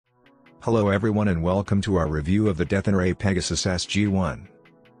Hello everyone and welcome to our review of the Dethonray Pegasus SG-1.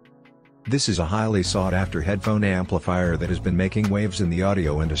 This is a highly sought-after headphone amplifier that has been making waves in the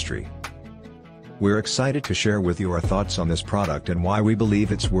audio industry. We're excited to share with you our thoughts on this product and why we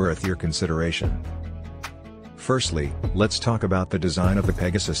believe it's worth your consideration. Firstly, let's talk about the design of the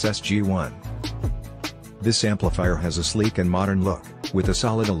Pegasus SG-1. This amplifier has a sleek and modern look, with a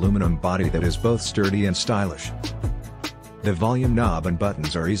solid aluminum body that is both sturdy and stylish. The volume knob and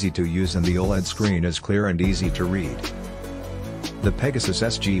buttons are easy to use and the OLED screen is clear and easy to read. The Pegasus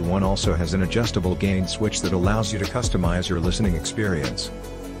SG-1 also has an adjustable gain switch that allows you to customize your listening experience.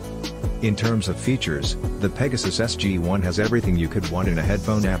 In terms of features, the Pegasus SG-1 has everything you could want in a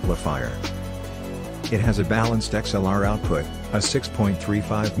headphone amplifier. It has a balanced XLR output, a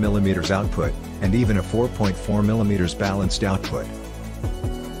 6.35mm output, and even a 4.4mm balanced output.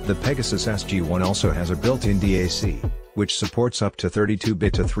 The Pegasus SG-1 also has a built-in DAC, which supports up to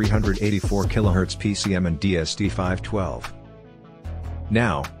 32-bit to 384 kHz PCM and DSD512.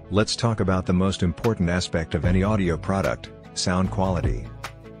 Now, let's talk about the most important aspect of any audio product, sound quality.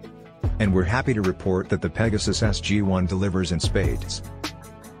 And we're happy to report that the Pegasus SG-1 delivers in spades.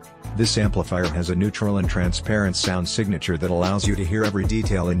 This amplifier has a neutral and transparent sound signature that allows you to hear every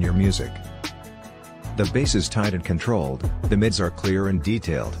detail in your music. The bass is tight and controlled, the mids are clear and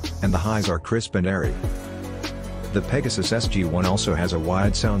detailed, and the highs are crisp and airy. The Pegasus SG-1 also has a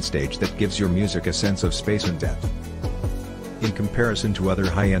wide soundstage that gives your music a sense of space and depth. In comparison to other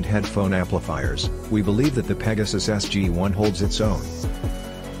high-end headphone amplifiers, we believe that the Pegasus SG-1 holds its own.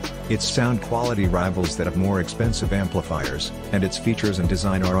 Its sound quality rivals that of more expensive amplifiers, and its features and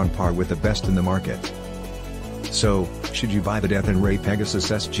design are on par with the best in the market. So, should you buy the Dethonray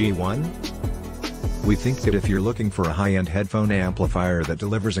Pegasus SG-1? We think that if you're looking for a high-end headphone amplifier that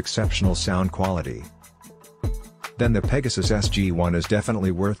delivers exceptional sound quality, then the Pegasus SG-1 is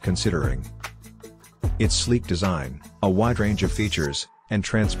definitely worth considering. Its sleek design, a wide range of features, and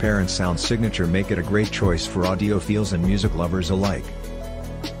transparent sound signature make it a great choice for audiophiles and music lovers alike.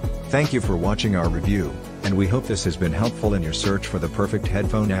 Thank you for watching our review, and we hope this has been helpful in your search for the perfect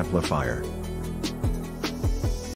headphone amplifier.